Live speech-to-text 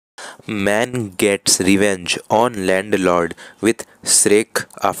Man gets revenge on landlord with Shrek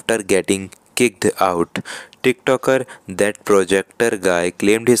after getting kicked out. TikToker That Projector Guy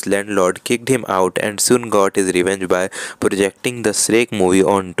claimed his landlord kicked him out and soon got his revenge by projecting the Shrek movie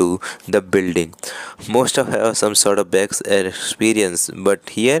onto the building. Most of us have some sort of bad experience, but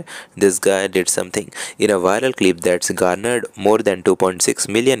here this guy did something. In a viral clip that's garnered more than 2.6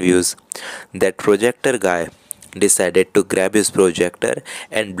 million views, that projector guy decided to grab his projector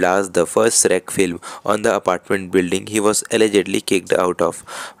and blast the first Shrek film on the apartment building he was allegedly kicked out of.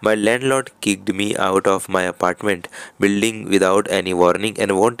 My landlord kicked me out of my apartment building without any warning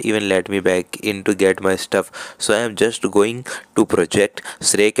and won't even let me back in to get my stuff, so I am just going to project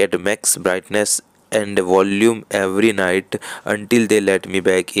Shrek at max brightness and volume every night until they let me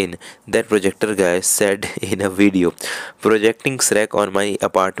back in, that projector guy said in a video. Projecting Shrek on my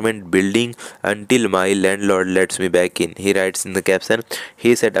apartment building until my landlord lets me back in. He writes in the caption,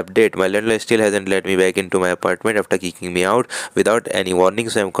 he said, update, my landlord still hasn't let me back into my apartment after kicking me out without any warning,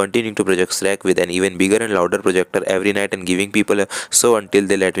 so I'm continuing to project Shrek with an even bigger and louder projector every night and giving people a show until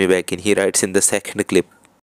they let me back in. He writes in the second clip.